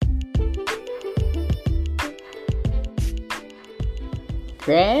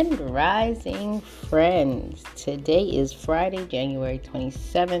Grand Rising friends. Today is Friday, January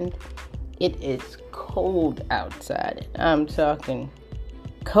 27th. It is cold outside. I'm talking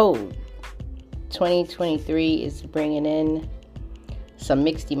cold. 2023 is bringing in some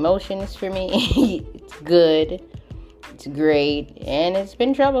mixed emotions for me. It's good, it's great, and it's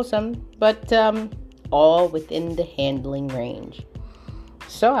been troublesome, but all within the handling range.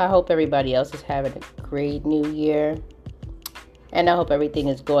 So I hope everybody else is having a great new year. And I hope everything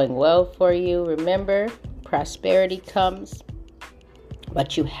is going well for you. Remember, prosperity comes,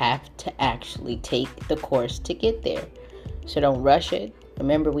 but you have to actually take the course to get there. So don't rush it.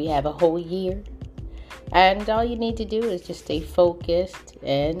 Remember, we have a whole year. And all you need to do is just stay focused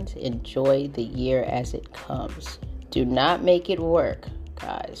and enjoy the year as it comes. Do not make it work,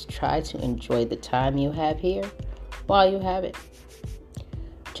 guys. Try to enjoy the time you have here while you have it.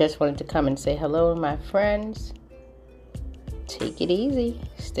 Just wanted to come and say hello, my friends. Take it easy.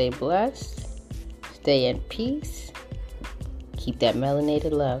 Stay blessed. Stay in peace. Keep that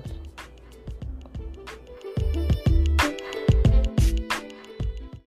melanated love.